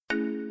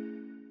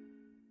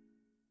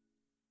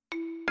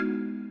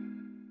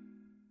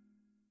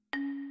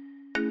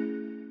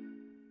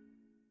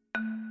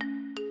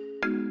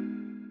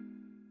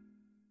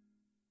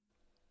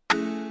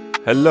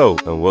Hello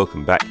and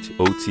welcome back to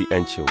OT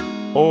and Chill,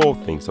 all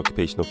things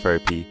occupational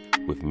therapy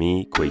with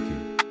me,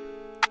 Kwaku.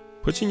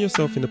 Putting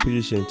yourself in a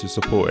position to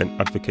support and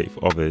advocate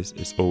for others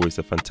is always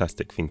a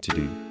fantastic thing to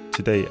do.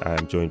 Today I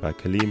am joined by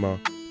Kalima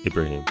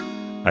Ibrahim,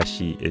 as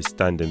she is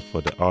standing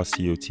for the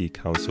RCOT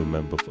Council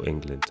member for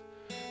England,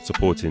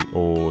 supporting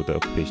all the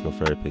occupational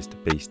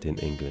therapists based in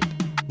England.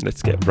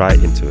 Let's get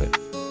right into it.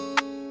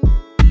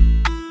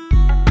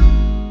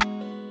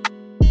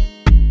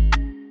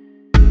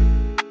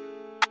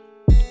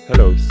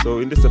 Hello, so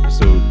in this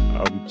episode,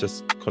 I'm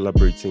just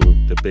collaborating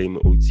with the BAME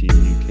OT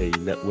UK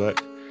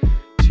network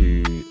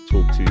to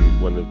talk to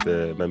one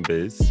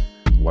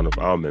of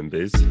our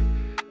members,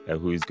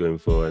 who is going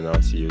for an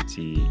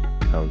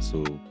RCOT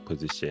council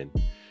position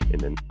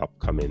in an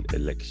upcoming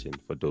election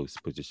for those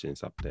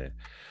positions up there.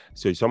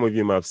 So some of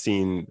you might have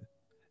seen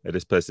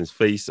this person's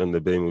face on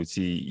the BAME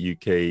OT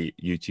UK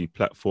YouTube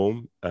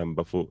platform,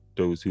 but for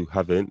those who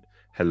haven't,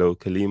 hello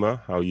Kalima,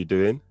 how are you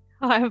doing?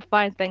 I'm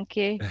fine, thank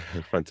you.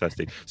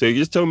 Fantastic. So you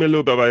just tell me a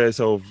little bit about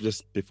yourself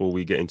just before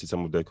we get into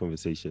some of the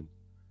conversation.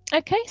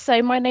 Okay,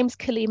 so my name's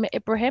Kalima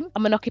Ibrahim.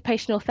 I'm an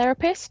occupational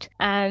therapist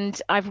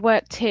and I've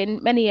worked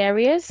in many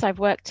areas. I've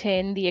worked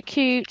in the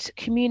acute,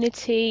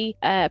 community,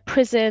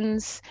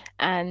 prisons,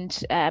 and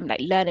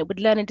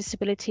learning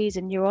disabilities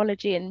and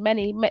neurology and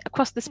many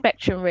across the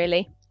spectrum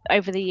really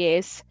over the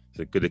years.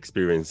 It's a good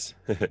experience.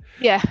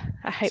 Yeah,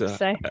 I hope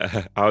so.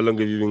 How long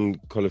have you been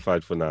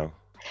qualified for now?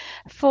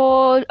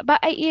 For about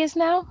 8 years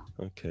now.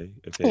 Okay.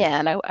 Yeah,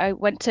 and I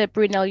went to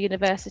Brunel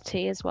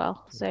University as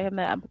well. So I'm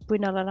a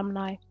Brunel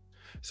alumni.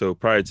 So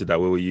prior to that,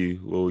 what were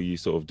you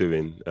sort of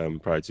doing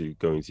prior to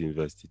going to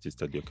university to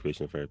study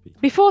occupational therapy?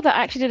 Before that,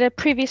 I actually did a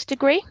previous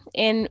degree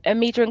in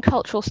media and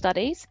cultural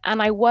studies,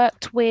 and I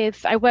worked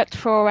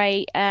for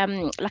a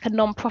like a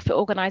non-profit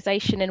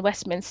organisation in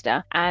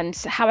Westminster, and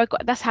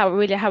that's how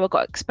I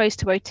got exposed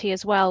to OT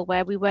as well,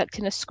 where we worked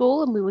in a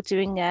school and we were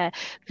doing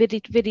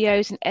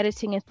videos and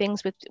editing and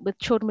things with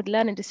children with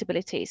learning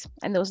disabilities,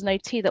 and there was an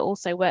OT that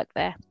also worked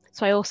there.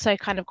 So I also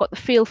kind of got the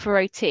feel for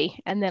OT,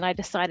 and then I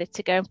decided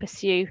to go and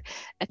pursue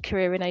a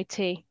career in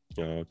OT.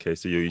 Okay,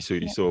 so you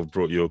sort of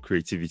brought your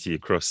creativity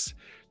across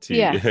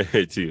to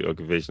to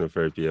occupational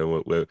therapy,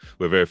 and we're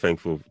very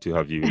thankful to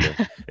have you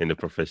in the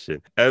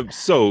profession.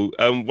 So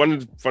one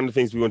of the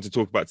things we want to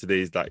talk about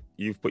today is that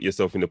you've put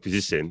yourself in a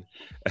position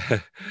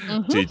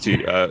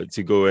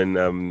to go and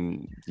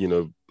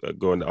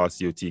go on the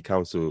RCOT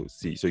council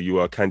seat. So you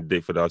are a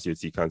candidate for the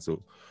RCOT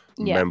council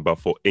member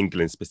for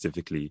England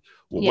specifically.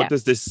 What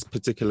does this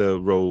particular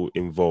role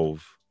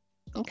involve?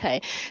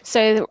 Okay,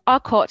 so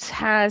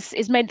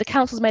the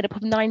council's made up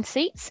of 9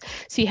 seats.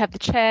 So you have the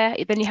chair,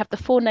 then you have the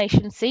 4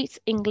 nation seats: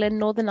 England,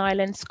 Northern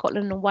Ireland,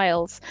 Scotland and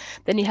Wales.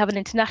 Then you have an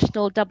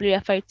international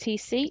WFOT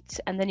seat,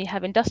 and then you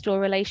have industrial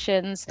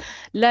relations,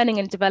 learning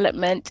and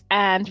development,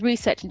 and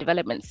research and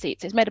development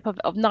seats. It's made up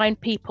of 9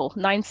 people,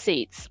 9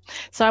 seats.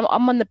 So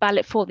I'm on the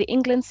ballot for the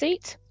England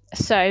seat.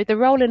 So the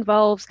role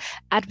involves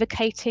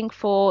advocating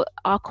for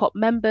RCOT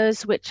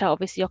members, which are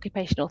obviously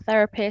occupational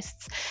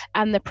therapists,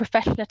 and the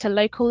profession at a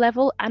local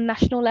level and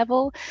national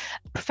level,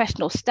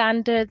 professional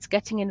standards,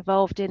 getting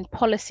involved in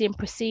policy and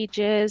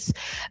procedures,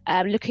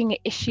 looking at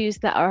issues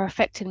that are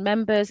affecting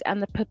members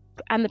and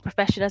the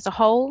profession as a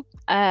whole,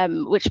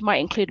 which might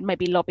include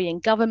maybe lobbying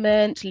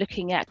government,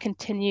 looking at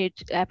continued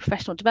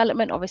professional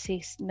development,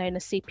 obviously known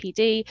as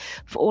CPD,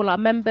 for all our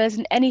members,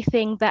 and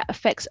anything that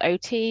affects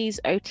OTs,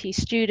 OT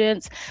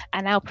students,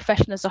 and our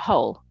profession as a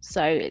whole.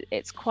 So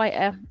it's quite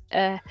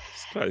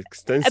it's quite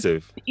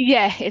extensive.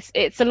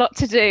 It's a lot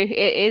to do.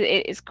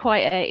 It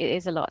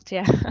is a lot,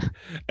 yeah.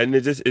 And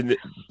is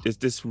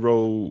this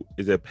role,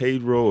 is it a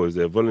paid role, is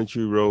it a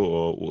voluntary role,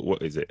 or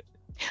what is it?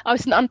 Oh,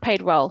 it's an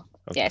unpaid role.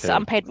 Okay. Yes,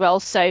 unpaid role.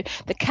 So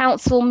the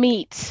council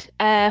meet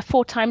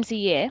 4 times a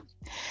year.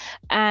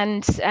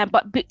 And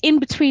but in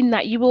between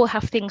that, you will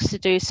have things to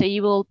do. So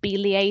you will be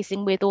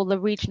liaising with all the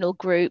regional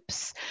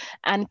groups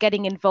and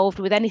getting involved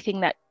with anything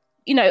that,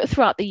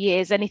 throughout the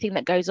years, anything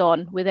that goes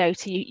on with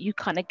OT, you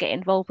kind of get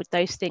involved with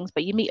those things,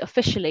 but you meet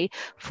officially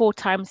 4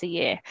 times a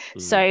year.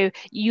 So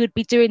you would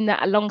be doing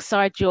that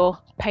alongside your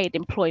paid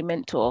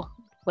employment or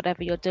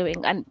whatever you're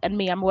doing. And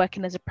me, I'm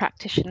working as a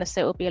practitioner,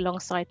 so it will be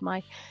alongside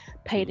my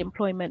paid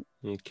employment.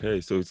 Okay,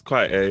 so it's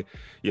quite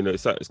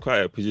it's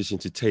quite a position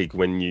to take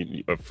when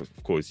you,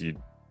 of course,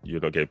 you're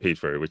not getting paid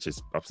for it, which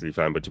is absolutely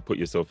fine. But to put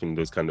yourself in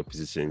those kind of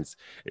positions,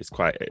 it's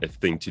quite a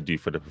thing to do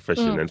for the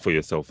profession and for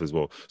yourself as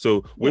well.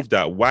 So with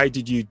that, why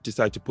did you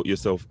decide to put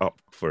yourself up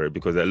for it?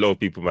 Because a lot of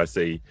people might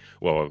say,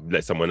 well,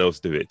 let someone else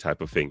do it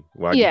type of thing.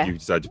 Why did you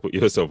decide to put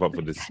yourself up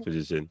for this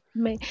position?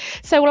 Well,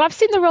 I've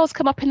seen the roles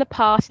come up in the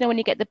past, when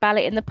you get the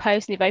ballot in the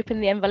post and you've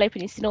opened the envelope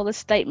and you've seen all the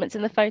statements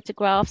and the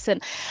photographs,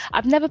 and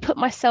I've never put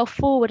myself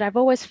forward. I've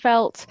always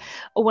felt,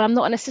 well, I'm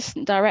not an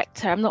assistant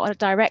director, I'm not a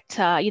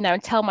director,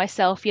 and tell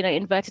myself,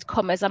 inverted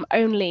commas, I'm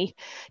only,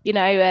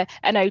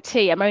 an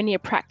OT, I'm only a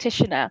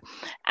practitioner,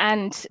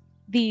 and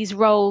these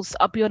roles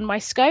are beyond my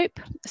scope.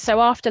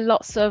 So after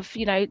lots of,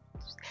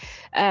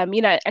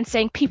 and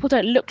saying people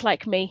don't look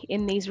like me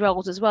in these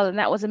roles as well, and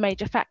that was a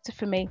major factor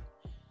for me.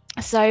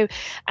 So,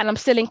 and I'm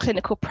still in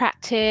clinical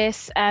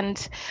practice,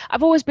 and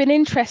I've always been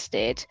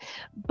interested,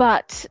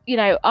 but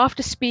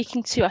after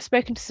I've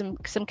spoken to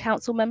some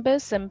council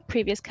members, some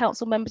previous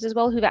council members as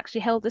well, who've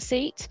actually held the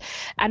seat,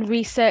 and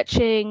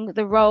researching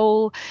the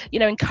role,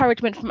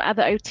 encouragement from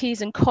other OTs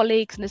and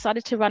colleagues, and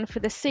decided to run for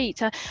the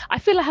seat. I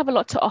feel I have a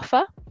lot to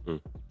offer.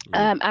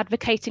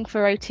 Advocating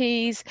for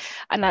OTs,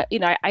 and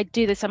I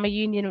do this. I'm a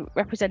union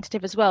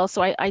representative as well,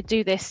 so I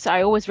do this.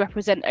 I always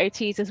represent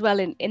OTs as well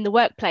in the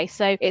workplace.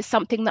 So it's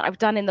something that I've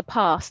done in the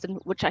past and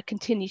which I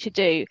continue to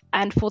do,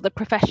 and for the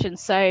profession.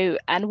 So,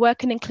 and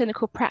working in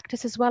clinical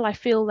practice as well, I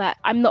feel that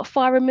I'm not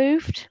far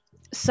removed.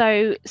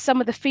 So some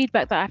of the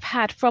feedback that I've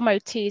had from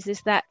OTs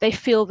is that they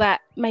feel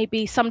that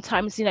maybe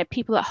sometimes,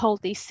 people that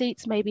hold these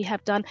seats maybe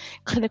have done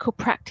clinical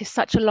practice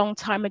such a long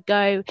time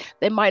ago,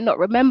 they might not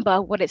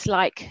remember what it's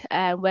like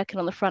working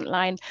on the front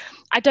line.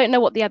 I don't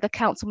know what the other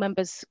council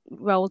members'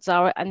 roles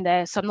are,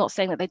 so I'm not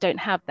saying that they don't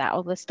have that,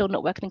 or they're still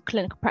not working in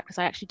clinical practice.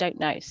 I actually don't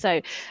know.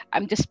 So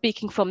I'm just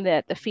speaking from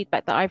the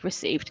feedback that I've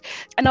received.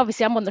 And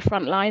obviously I'm on the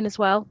front line as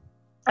well.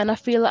 And I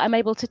feel that I'm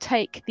able to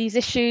take these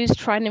issues,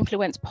 try and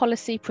influence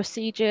policy,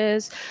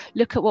 procedures,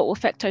 look at what will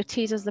affect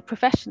OTs as the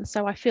profession.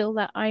 So I feel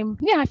that I'm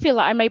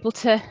able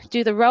to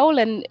do the role,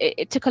 and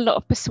it took a lot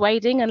of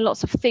persuading and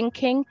lots of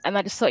thinking. And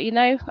I just thought,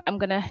 I'm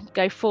going to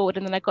go forward.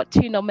 And then I got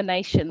 2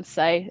 nominations.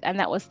 And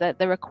that was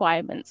the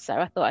requirement. So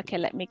I thought, okay,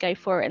 let me go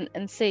for it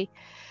and see.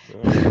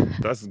 Oh,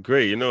 that's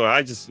great.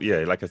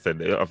 Like I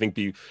said, I think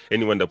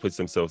anyone that puts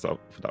themselves up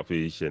for that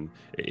position,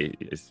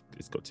 it's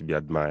got to be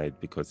admired,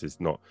 because it's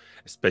not,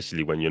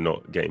 especially when you're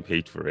not getting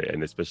paid for it,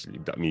 and especially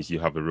that means you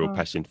have a real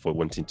passion for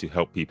wanting to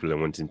help people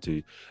and wanting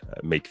to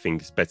make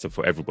things better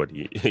for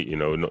everybody.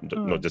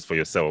 Not just for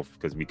yourself,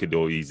 because we could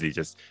all easily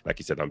just, like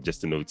you said, I'm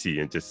just an OT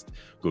and just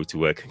go to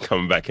work and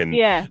come back and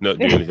not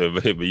do anything.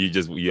 But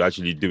you're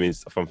actually doing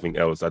something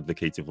else,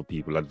 advocating for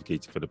people,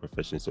 advocating for the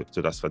profession. So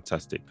that's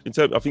fantastic.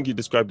 I think you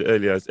described it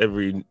earlier as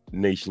every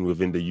nation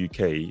within the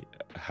UK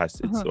has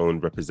its own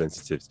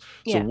representatives.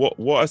 So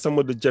what are some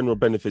of the general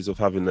benefits of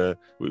having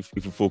if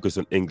we focus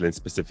on England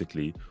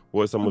specifically,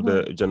 what are some of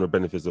the general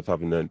benefits of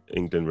having an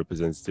England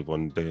representative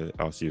on the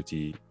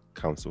RCOT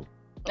Council?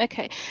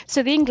 Okay,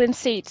 so the England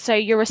seat, so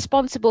you're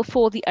responsible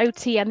for the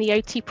OT and the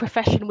OT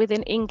profession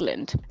within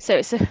England. So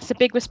it's a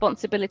big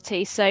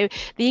responsibility. So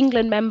the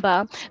England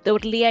member, they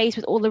would liaise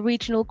with all the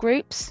regional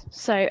groups.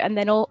 So, and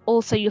then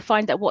also you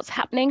find out what's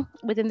happening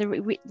within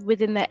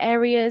their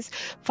areas,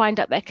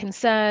 find out their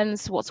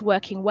concerns, what's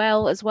working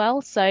well as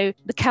well. So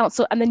the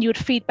council, and then you would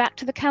feed back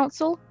to the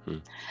council,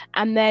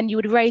 and then you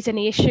would raise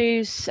any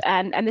issues,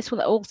 and this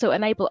will also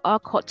enable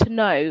RCOT to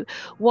know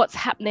what's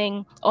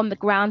happening on the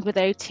ground with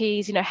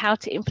OTs, how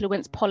to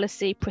influence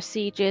policy,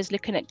 procedures,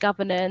 looking at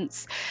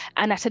governance,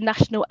 and at a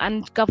national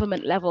and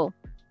government level.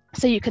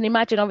 So you can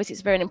imagine, obviously,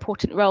 it's a very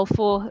important role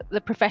for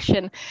the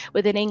profession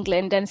within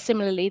England, and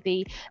similarly,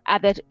 the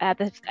other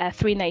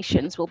 3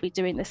 nations will be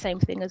doing the same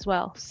thing as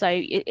well.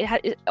 So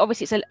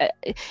obviously,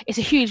 it's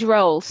a huge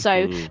role.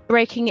 So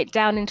breaking it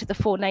down into the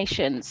 4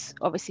 nations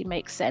obviously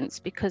makes sense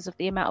because of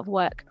the amount of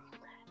work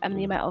and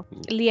the amount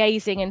of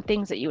liaising and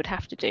things that you would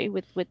have to do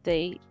with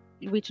the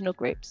regional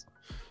groups.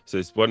 So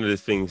it's one of the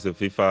things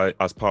of, if I,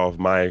 as part of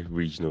my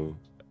regional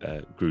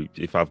group,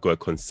 if I've got a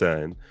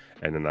concern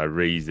and then I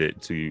raise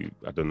it to,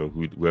 I don't know,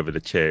 whoever the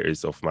chair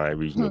is of my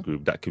regional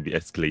group, that could be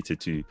escalated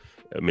to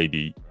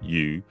maybe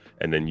you,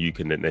 and then you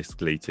can then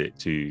escalate it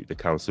to the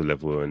council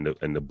level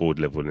and the board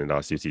level in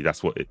RCOT.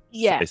 That's what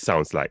it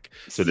sounds like.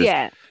 So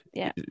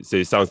so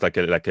it sounds like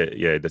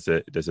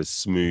there's a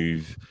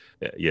smooth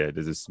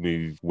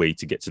way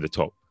to get to the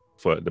top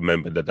for the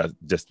member that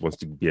just wants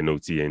to be an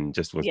OT and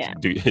just wants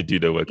to do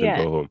their work and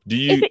go home.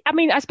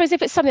 I suppose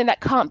if it's something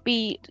that can't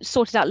be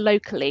sorted out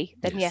locally,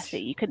 then yes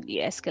you can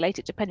escalate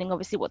it, depending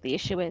obviously what the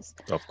issue is.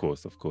 Of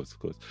course.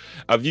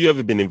 Have you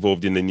ever been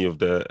involved in any of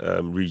the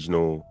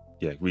regional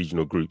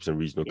groups and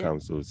regional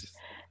councils?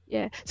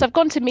 Yeah, so I've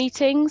gone to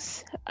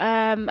meetings,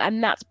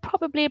 and that's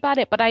probably about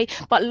it. But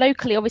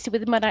locally, obviously,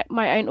 with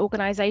my own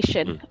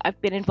organisation, I've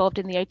been involved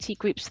in the OT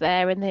groups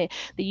there and the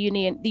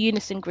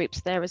unison groups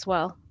there as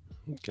well.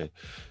 Okay,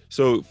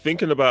 so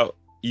thinking about,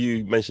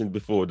 you mentioned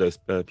before there's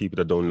people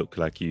that don't look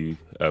like you,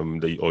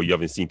 or you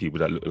haven't seen people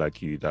that look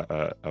like you that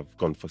have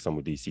gone for some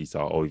of these seats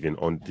or even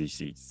on these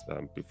seats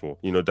before.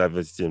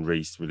 Diversity and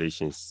race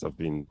relations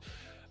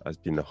has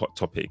been a hot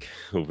topic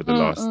over the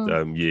last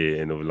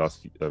year and over the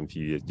last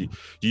few years. Do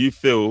you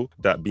feel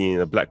that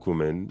being a Black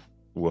woman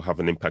will have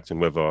an impact on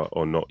whether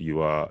or not you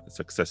are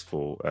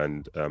successful,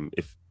 and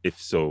if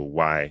so,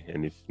 why,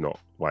 and if not,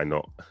 why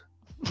not?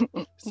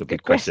 It's a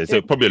big question.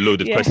 So probably a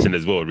loaded question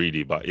as well,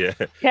 really, but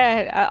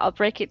I'll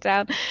break it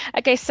down.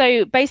 Okay,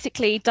 so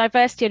basically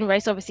diversity and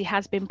race obviously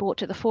has been brought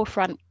to the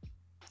forefront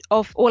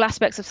of all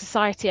aspects of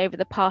society over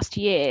the past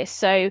year.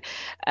 So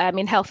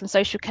in health and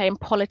social care, in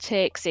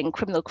politics, in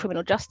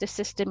criminal justice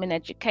system, in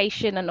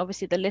education, and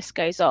obviously the list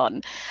goes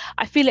on.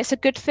 I feel it's a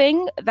good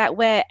thing that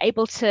we're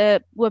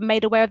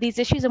made aware of these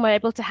issues and we're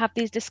able to have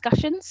these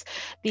discussions,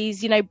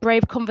 these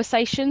brave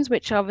conversations,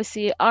 which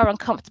obviously are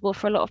uncomfortable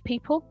for a lot of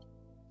people.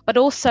 but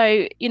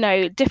also,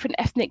 different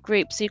ethnic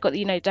groups. So you've got,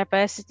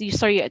 diversity,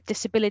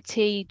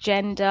 disability,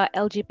 gender,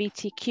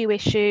 LGBTQ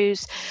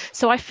issues.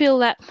 So I feel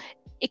that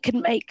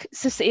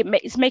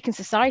it's making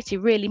society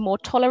really more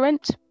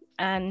tolerant.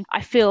 And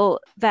I feel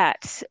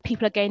that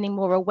people are gaining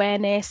more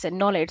awareness and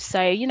knowledge. So,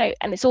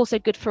 and it's also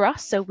good for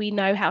us. So we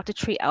know how to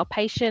treat our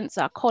patients,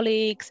 our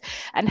colleagues,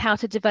 and how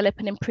to develop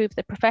and improve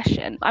the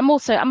profession. I'm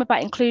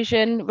about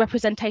inclusion,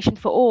 representation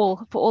for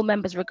all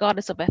members,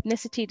 regardless of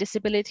ethnicity,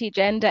 disability,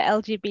 gender,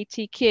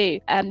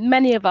 LGBTQ.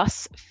 Many of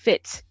us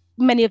fit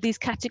many of these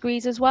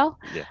categories as well.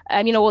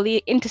 All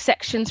the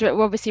intersections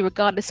are obviously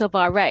regardless of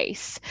our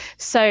race.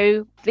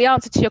 So the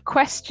answer to your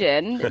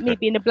question, me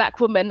being a Black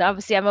woman,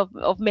 obviously I'm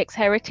of mixed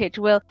heritage,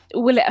 will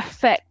it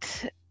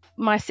affect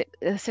my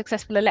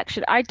successful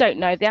election? I don't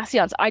know. That's the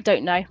answer. I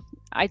don't know.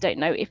 I don't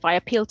know if I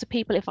appeal to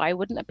people, if I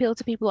wouldn't appeal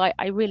to people.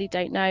 I really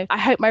don't know. I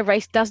hope my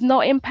race does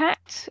not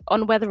impact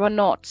on whether or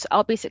not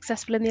I'll be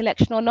successful in the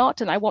election or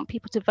not. And I want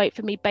people to vote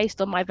for me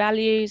based on my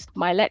values,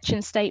 my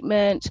election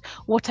statement,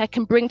 what I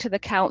can bring to the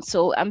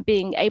council, and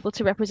being able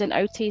to represent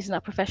OTs in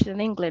our profession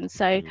in England.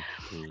 So,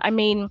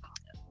 I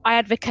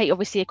advocate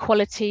obviously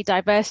equality,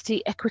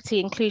 diversity, equity,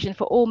 inclusion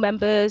for all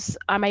members.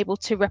 I'm able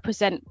to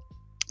represent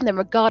them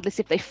regardless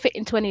if they fit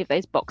into any of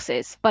those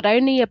boxes, but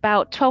only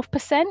about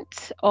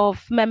 12%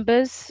 of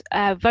members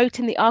vote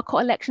in the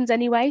RCOT elections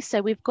anyway.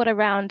 So we've got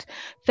around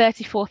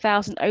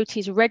 34,000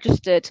 OTs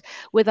registered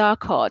with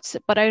RCOT,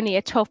 but only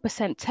a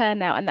 12%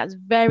 turnout, and that's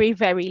very,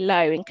 very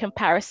low in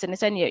comparison.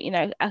 It's only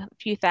a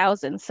few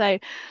thousand. So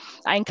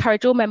I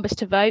encourage all members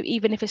to vote,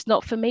 even if it's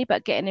not for me,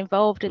 but getting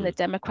involved in the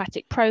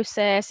democratic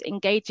process,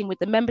 engaging with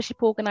the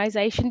membership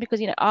organisation, because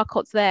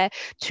RCOT's there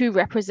to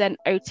represent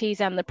OTs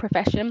and the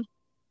profession.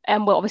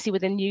 And we're obviously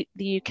within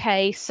the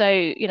UK.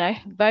 So,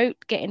 vote,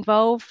 get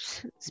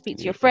involved, speak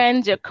to your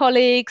friends, your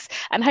colleagues,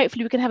 and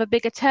hopefully we can have a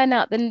bigger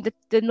turnout than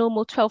the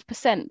normal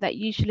 12% that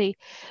usually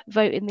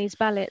vote in these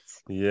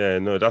ballots. Yeah,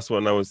 no, that's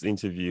when I was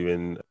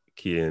interviewing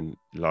Kian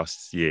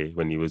last year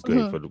when he was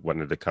going for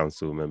one of the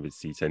council member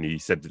seats, and he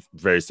said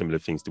very similar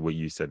things to what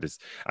you said. It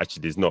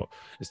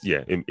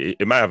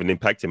might have an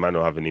impact, it might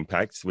not have an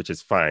impact, which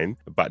is fine,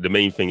 but the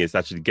main thing is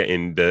actually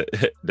getting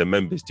the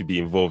members to be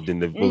involved in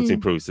the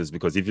voting process,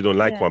 because if you don't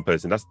like one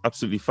person, that's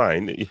absolutely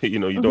fine.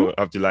 You don't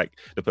have to like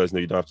the person,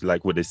 or you don't have to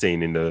like what they're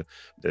saying in the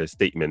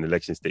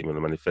election statement,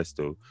 the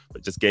manifesto,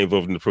 but just get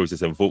involved in the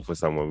process and vote for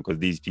someone, because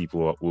these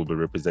people will be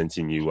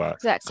representing you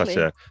at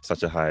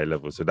such a higher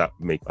level. So that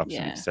makes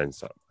absolute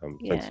sense.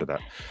 Thanks for that.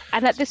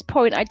 And at this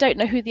point, I don't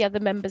know who the other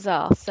members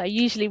are. So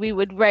usually we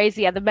would raise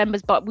the other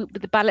members, but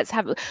the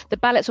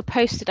ballots were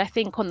posted, I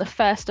think, on the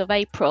 1st of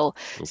April.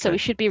 Okay. So we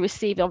should be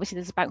receiving, obviously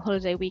there's a bank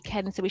holiday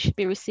weekend, so we should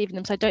be receiving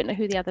them. So I don't know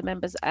who the other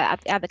members,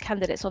 other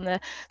candidates on the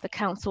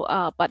council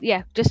are. But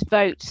yeah, just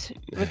vote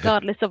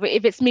regardless of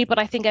if it's me. But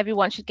I think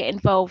everyone should get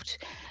involved.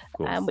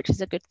 Which is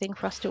a good thing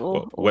for us to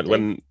all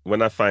do.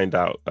 When I find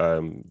out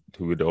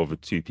who the other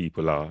two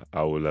people are,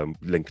 I will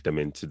link them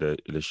into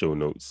the show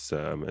notes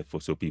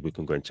so people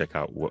can go and check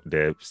out what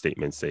their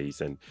statement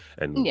says and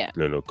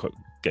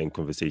get in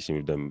conversation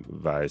with them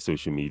via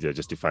social media,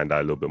 just to find out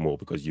a little bit more,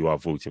 because you are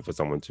voting for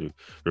someone to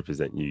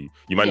represent you.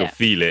 You might not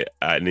feel it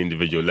at an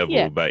individual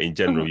level, but in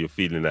general, you're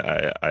feeling it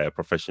at a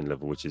profession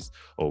level, which is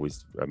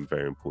always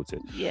very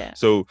important. Yeah.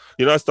 So,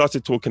 I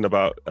started talking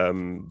about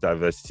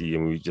diversity,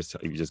 and we've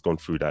just gone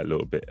through that a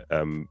little bit.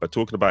 But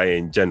talking about it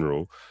in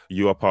general,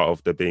 you are part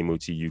of the BAME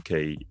OT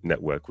UK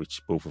network,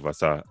 which both of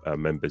us are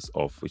members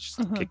of, which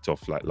kicked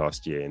off like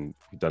last year, and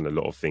we've done a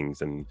lot of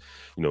things. And,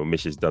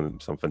 Mish has done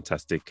some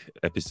fantastic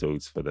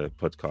episodes for the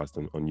podcast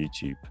on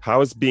YouTube. How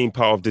has being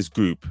part of this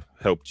group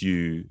helped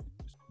you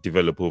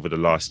develop over the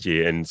last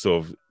year, and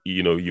sort of,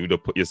 you would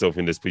have put yourself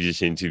in this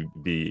position to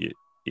be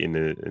in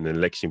an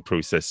election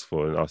process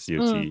for an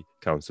RCOT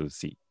council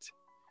seat?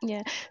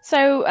 Yeah,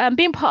 so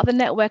being part of the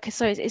network,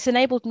 it's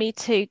enabled me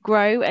to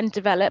grow and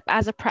develop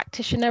as a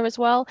practitioner as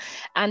well,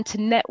 and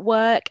to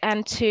network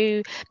and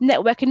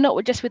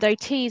not just with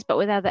OTs, but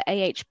with other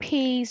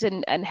AHPs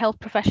and health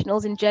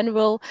professionals in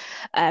general,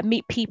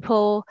 meet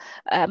people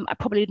I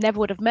probably never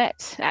would have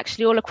met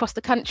actually all across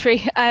the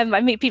country. I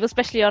meet people,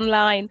 especially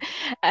online,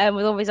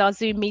 with always our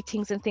Zoom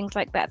meetings and things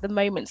like that at the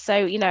moment.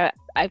 So,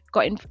 I've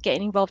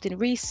getting involved in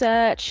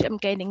research, I'm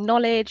gaining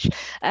knowledge,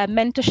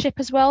 mentorship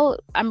as well.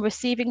 I'm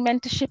receiving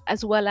mentorship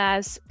as well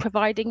as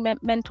providing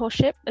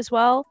mentorship as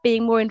well,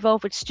 being more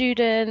involved with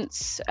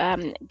students,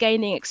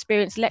 gaining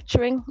experience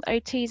lecturing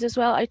OTs as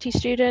well, OT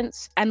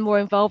students, and more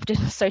involved in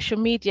social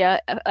media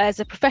as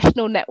a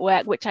professional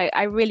network, which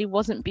I really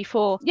wasn't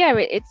before. Yeah,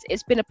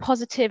 it's been a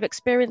positive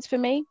experience for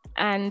me,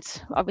 and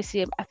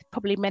obviously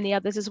probably many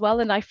others as well.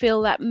 And I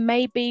feel that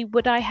maybe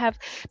would I have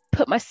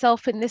put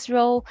myself in this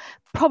role?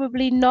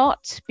 Probably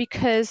not,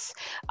 because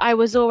I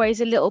was always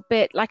a little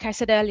bit, like I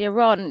said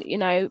earlier on,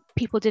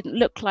 people didn't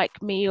look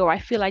like me, or I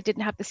feel I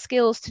didn't have the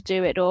skills to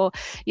do it, or,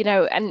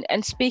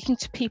 and speaking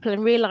to people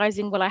and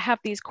realizing, well, I have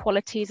these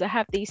qualities, I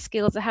have these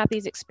skills, I have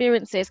these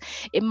experiences.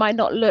 It might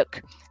not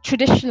look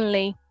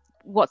traditionally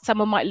what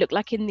someone might look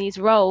like in these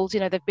roles.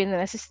 They've been an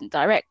assistant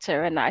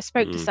director, and I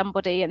spoke to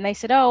somebody and they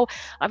said, oh,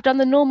 I've done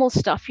the normal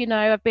stuff,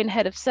 I've been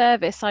head of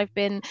service, I've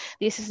been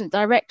the assistant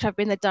director, I've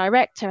been the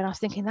director. And I was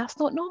thinking, that's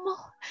not normal.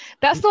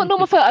 That's not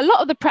normal for a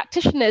lot of the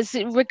practitioners,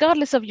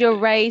 regardless of your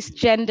race,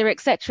 gender,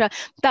 etc.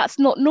 That's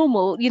not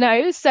normal,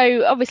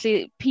 so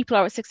obviously people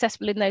are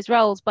successful in those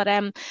roles, but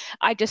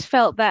I just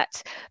felt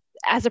that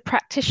as a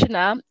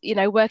practitioner,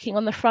 working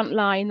on the front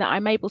line, that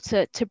I'm able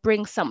to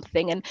bring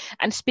something,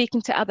 and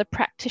speaking to other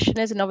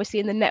practitioners. And obviously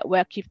in the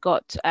network, you've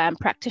got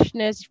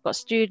practitioners, you've got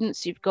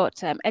students, you've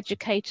got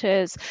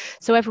educators.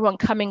 So everyone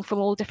coming from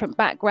all different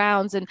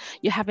backgrounds, and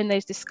you're having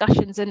those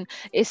discussions, and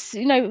it's,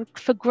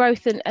 for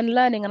growth and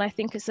learning. And I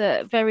think it's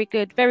a very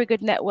good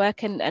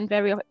network, and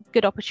very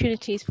good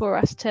opportunities for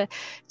us to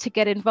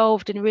get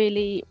involved and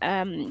really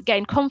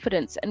gain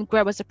confidence and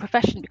grow as a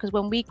profession, because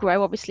when we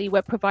grow, obviously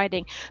we're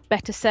providing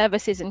better services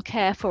and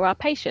care for our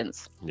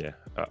patients. Yeah,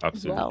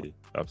 absolutely.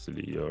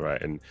 Absolutely, you're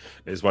right. And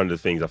it's one of the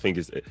things I think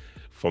is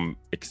from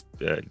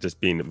just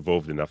being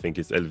involved in, I think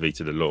it's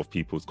elevated a lot of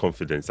people's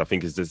confidence. I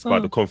think it's just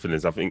about the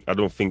confidence. I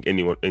don't think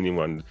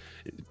anyone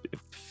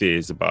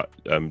fears about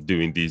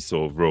doing these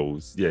sort of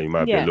roles. Yeah, you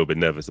might be a little bit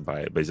nervous about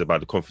it, but it's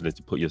about the confidence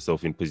to put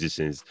yourself in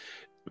positions,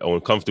 or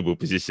uncomfortable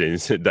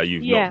positions that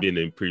you've not been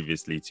in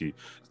previously, to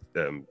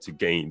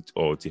gain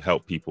or to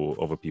help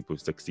other people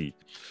succeed.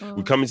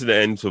 We're coming to the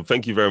end, so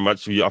thank you very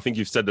much. I think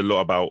you've said a lot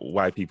about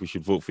why people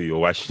should vote for you,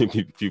 or why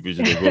people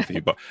shouldn't vote for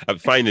you. But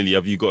finally,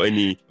 have you got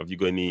any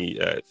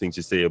things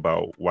to say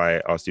about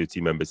why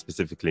RCOT members,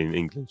 specifically in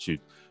England,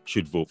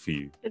 should vote for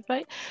you?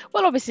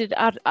 Well, obviously,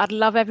 I'd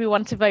love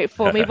everyone to vote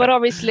for me, but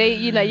obviously,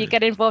 you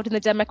get involved in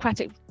the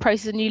democratic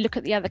process, and you look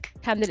at the other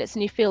candidates,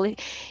 and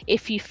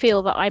if you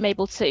feel that I'm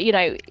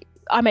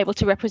able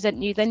to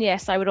represent you, then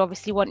yes, I would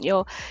obviously want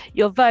your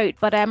vote.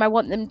 But I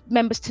want the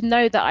members to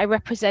know that I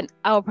represent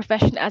our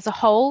profession as a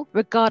whole,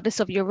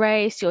 regardless of your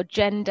race, your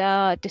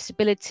gender,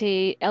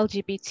 disability,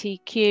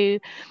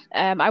 LGBTQ.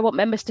 I want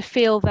members to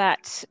feel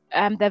that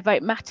their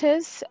vote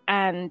matters,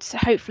 and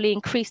hopefully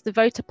increase the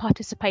voter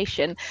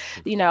participation.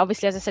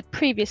 Obviously, as I said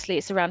previously,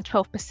 it's around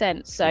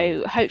 12%.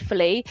 So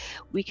hopefully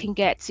we can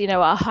get,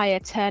 a higher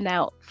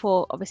turnout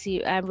for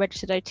obviously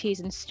registered OTs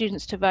and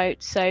students to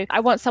vote. So I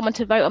want someone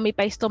to vote on me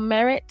based on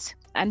merit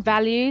and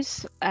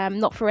values,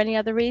 not for any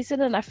other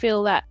reason. And I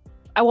feel that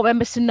I want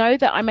members to know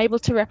that I'm able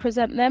to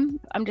represent them.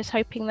 I'm just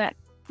hoping that,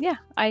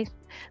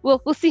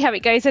 we'll see how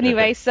it goes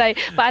anyway. So,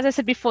 but as I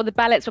said before, the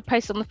ballots were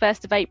posted on the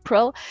 1st of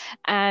April,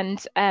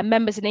 and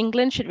members in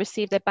England should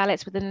receive their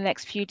ballots within the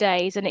next few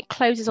days, and it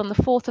closes on the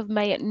 4th of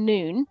May at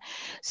noon.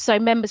 So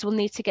members will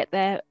need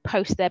to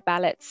post their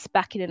ballots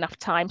back in enough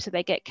time so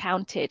they get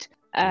counted.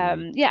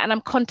 And I'm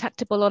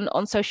contactable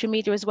on social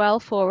media as well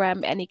for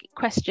any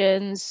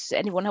questions.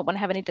 Anyone who want to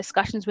have any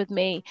discussions with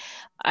me,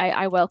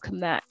 I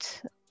welcome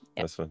that.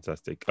 That's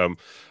fantastic.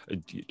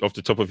 Off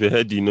the top of your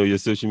head, do you know your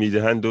social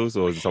media handles,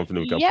 or is it something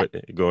that we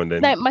can go on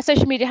then? No, my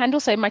social media handle,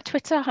 so my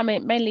Twitter, I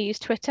mainly use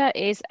Twitter,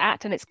 is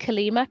and it's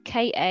Kalimah,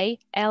 Kalimah,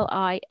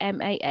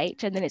 and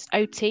then it's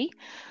OT,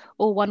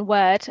 all one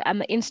word. And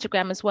the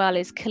Instagram as well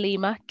is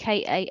Kalimah,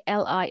 Kalimah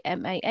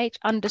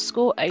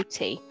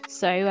 _OT.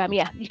 So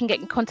you can get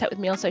in contact with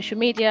me on social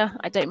media.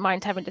 I don't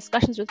mind having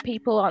discussions with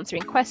people,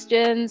 answering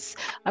questions.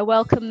 I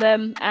welcome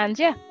them, and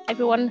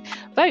everyone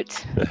vote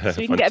so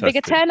we can get a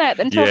bigger turnout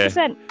than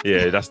 12%.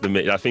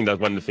 I think that's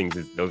one of the things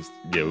it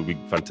would be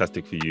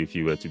fantastic for you if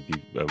you were to be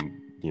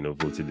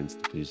voted into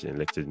the position,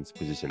 elected into the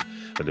position.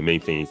 But the main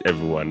thing is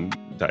everyone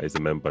that is a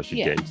member should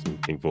get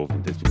involved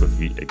in this, because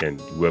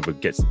whoever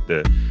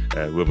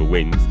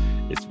wins,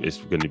 it's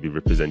going to be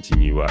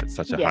representing you at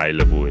such a high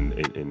level in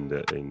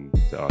the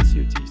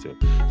RCOT. So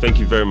thank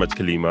you very much,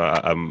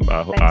 Kalimah.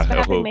 I hope.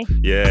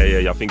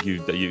 I think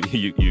you've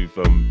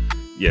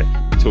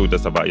told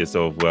us about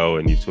yourself well,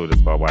 and you've told us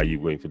about why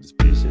you're going for this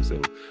position. So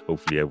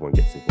hopefully everyone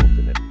gets involved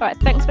in it. All right,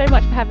 thanks very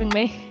much for having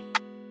me.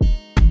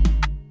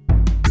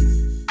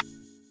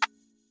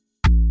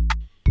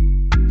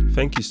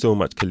 Thank you so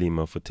much,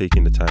 Kalimah, for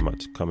taking the time out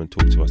to come and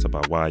talk to us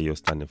about why you're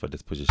standing for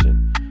this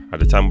position.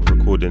 At the time of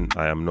recording,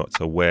 I am not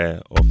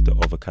aware of the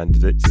other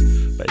candidates,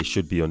 but it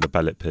should be on the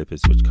ballot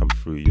papers which come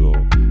through your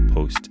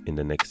post in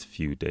the next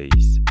few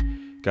days.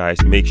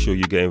 Guys, make sure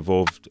you get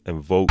involved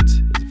and vote.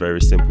 It's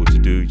very simple to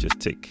do. Just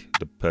tick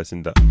the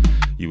person that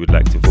you would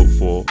like to vote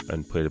for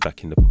and put it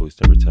back in the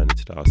post and return it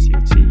to the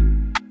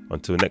RCOT.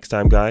 Until next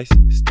time, guys,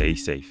 stay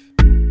safe.